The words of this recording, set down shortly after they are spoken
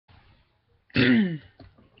Hey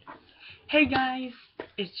guys,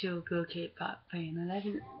 it's your girl Kate Pop playing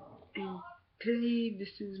 11, and today this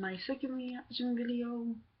is my second reaction video.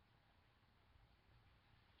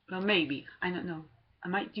 Well, maybe, I don't know. I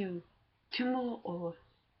might do 2 more or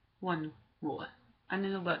 1 more. I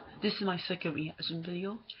don't know, but this is my second reaction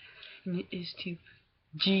video, and it is to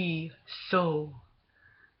G.Soul.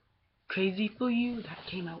 Crazy for You, that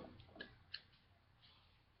came out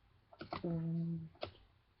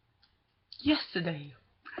yesterday.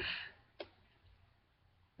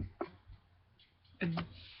 And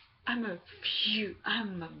I'm a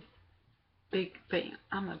big fan.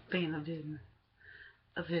 I'm a fan of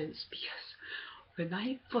his because when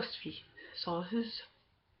I first saw his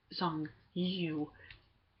song You,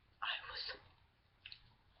 I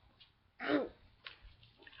was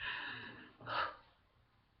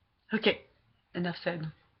okay. Enough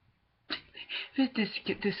said. Let's just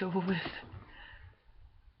get this over with.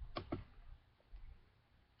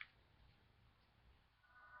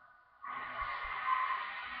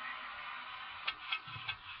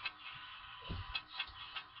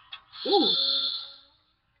 Ooh,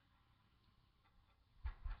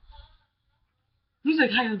 who's that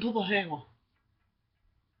guy in purple hair?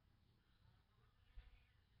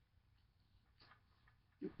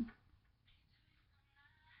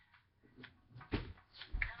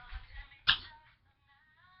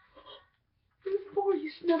 His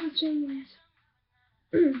voice never changes.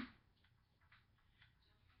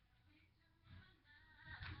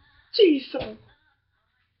 G.Soul.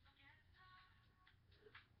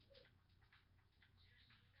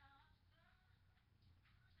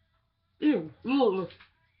 Ew. Ugh.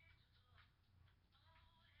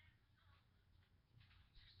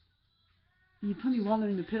 You putting water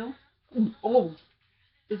in the pill? Oh,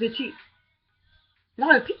 is it cheap?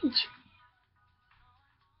 Not a peach.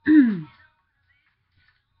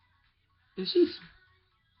 Is she?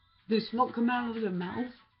 Did smoke come out of her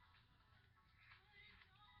mouth?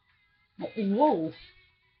 Whoa.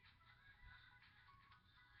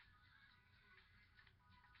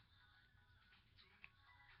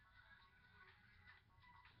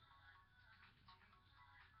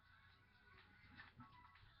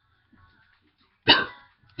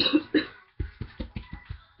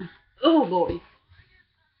 Oh boy.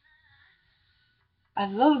 I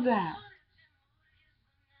love that.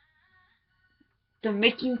 They're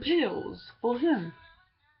making pills for him.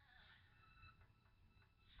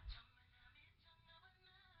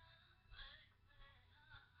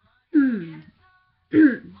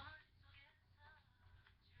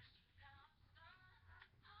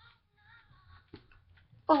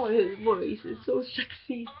 Oh, his voice is so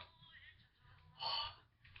sexy.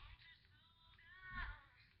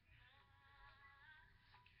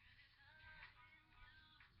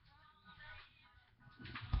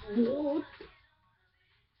 What?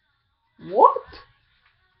 What?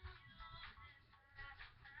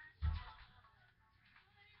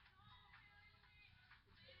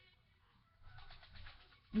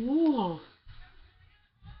 Whoa.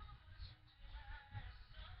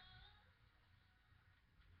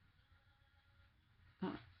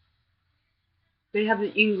 They have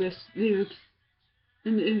the English lyrics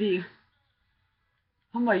in the India.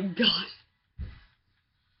 Oh my gosh.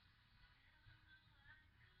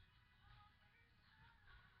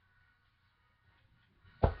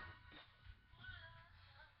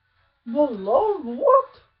 The love, what?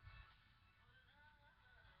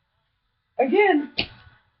 Again.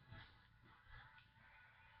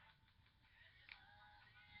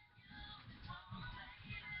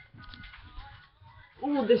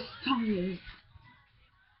 Oh, this song is.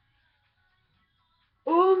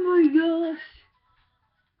 Oh my gosh.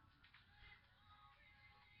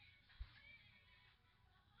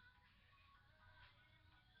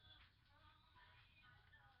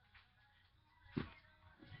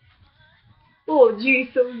 Oh,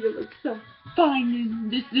 G.Soul, you look so fine in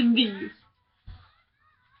this MV.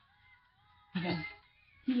 Okay.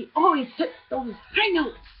 He always hits those high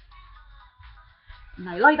notes. And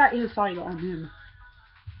I like that inside on him.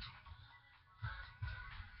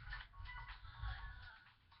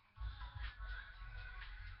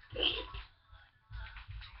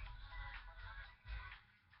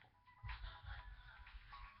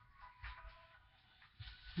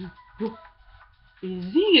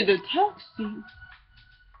 Is he in the taxi?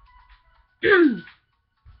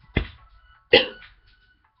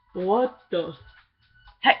 What the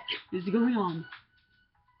heck is going on?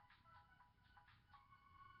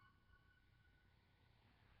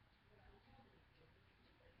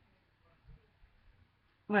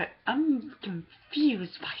 Wait, I'm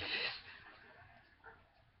confused by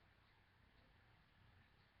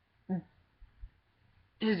this.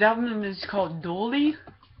 his album is called Dolly.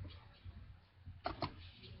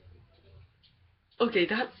 Okay,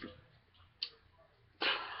 that's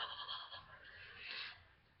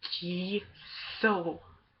G.Soul.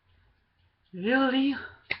 Really?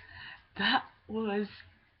 That was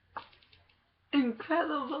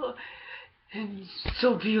incredible and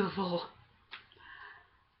so beautiful.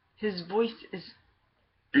 His voice is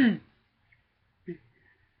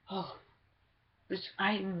oh,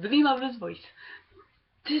 I really love his voice.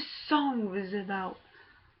 This song was about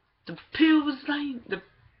the pill was like the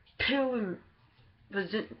pill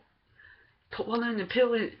was it put one in the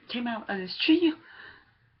pill and it came out of his tree.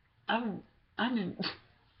 I didn't.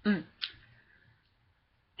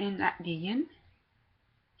 And at the end,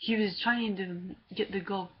 he was trying to get the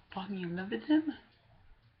girl falling in love with him.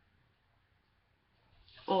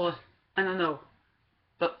 Or I don't know,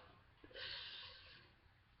 but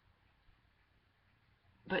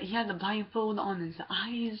he had the blindfold on his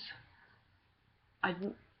eyes. I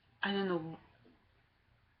don't know,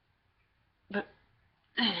 but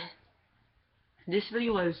this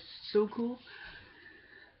video was so cool.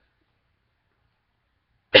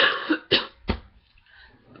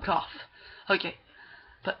 Cough. Okay,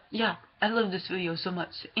 but yeah, I love this video so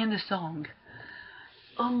much, and the song.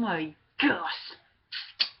 Oh my gosh.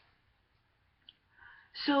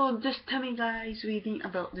 So just tell me guys what you think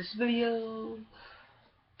about this video.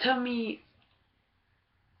 Tell me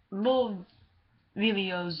more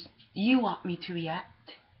videos you want me to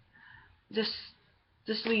react. Just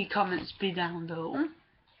leave comments down below.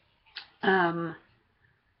 And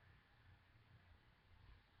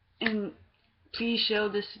please share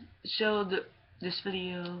this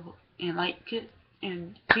video and like it,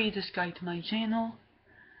 and please subscribe to my channel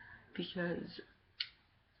because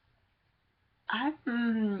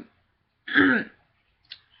I'm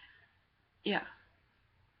yeah.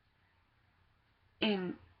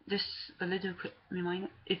 And just a little quick reminder,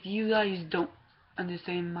 if you guys don't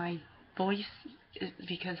understand my voice, it's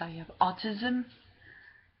because I have autism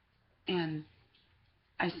and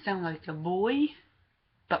I sound like a boy,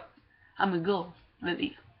 but I'm a girl,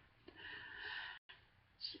 really.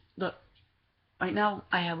 But right now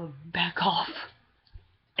I have a back off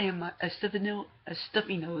and a stuffy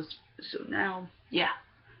nose. So now, yeah,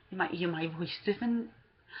 you might hear my voice different,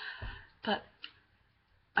 but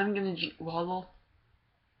I'm gonna waddle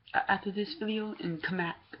after this video and come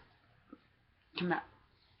back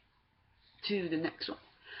to the next one.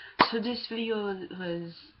 So this video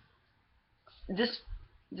was this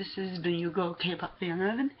has been your girl K-pop fan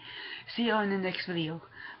 11. See you on the next video.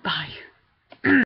 Bye.